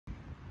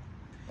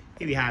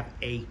Here we have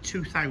a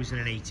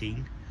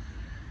 2018.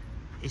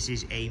 This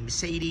is a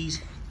Mercedes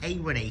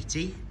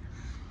A180.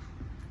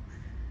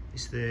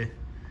 It's the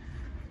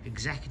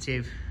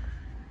executive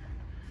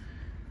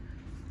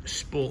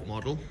sport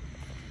model,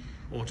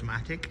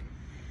 automatic.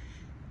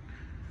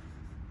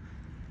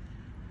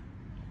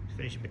 It's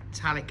finished in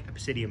metallic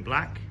obsidian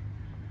black.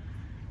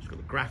 It's got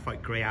the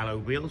graphite grey alloy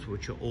wheels,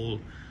 which are all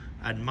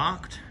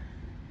unmarked.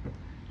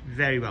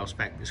 Very well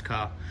spec'd, this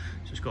car.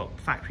 So it's got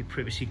factory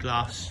privacy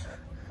glass,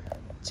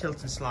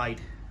 tilt and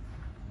slide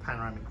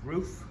panoramic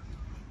roof.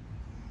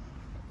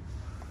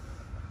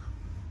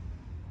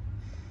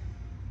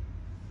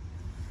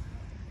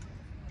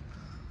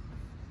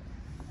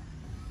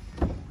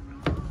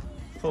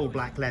 Full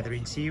black leather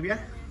interior.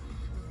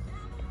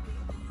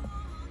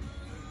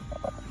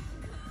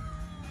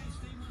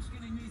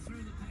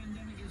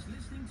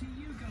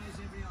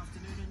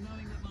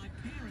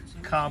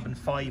 Carbon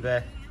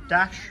fibre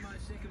dash.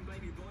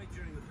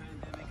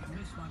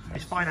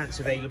 There's finance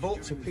available,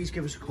 so please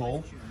give us a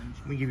call.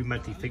 We give you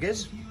monthly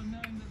figures.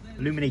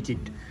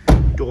 Illuminated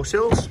door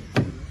sills.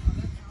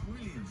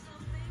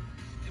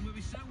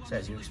 So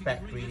as you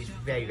expect, really, it's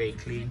very, very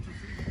clean.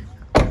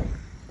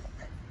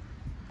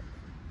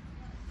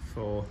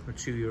 For a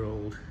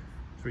 3-year-old,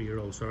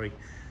 sorry,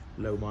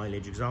 low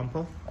mileage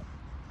example.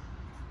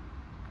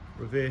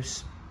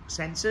 Reverse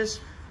sensors.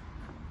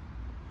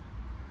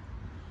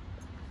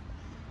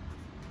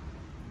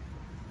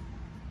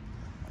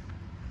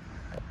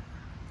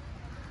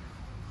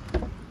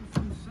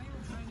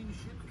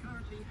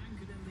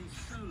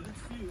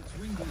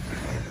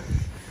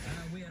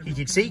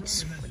 Heated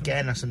seats,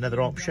 again, that's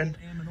another option.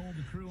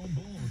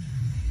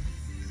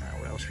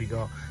 What else we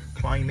got?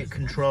 Climate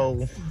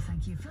control.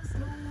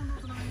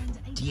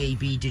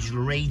 DAB digital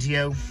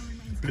radio,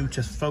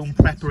 Bluetooth phone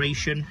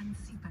preparation,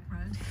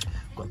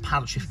 got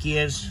paddle shift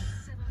gears,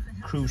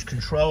 cruise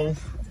control,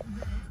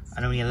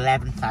 and only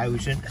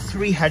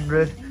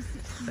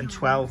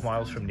 11,312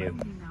 miles from new.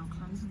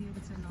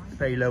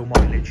 Very low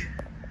mileage.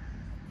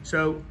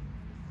 So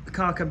the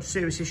car comes to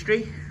service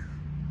history.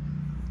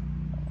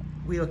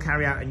 We'll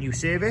carry out a new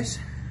service.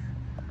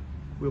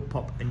 We'll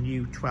pop a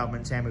new 12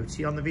 months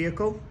MOT on the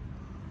vehicle.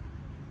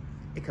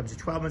 It comes with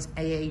 12 months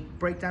AA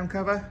breakdown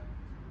cover,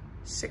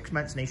 6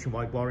 months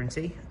nationwide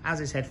warranty. As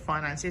I said,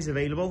 finance is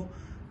available,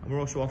 and we're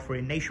also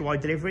offering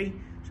nationwide delivery.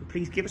 So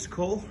please give us a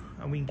call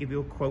and we can give you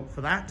a quote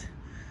for that,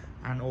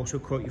 and also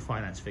quote your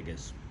finance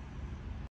figures.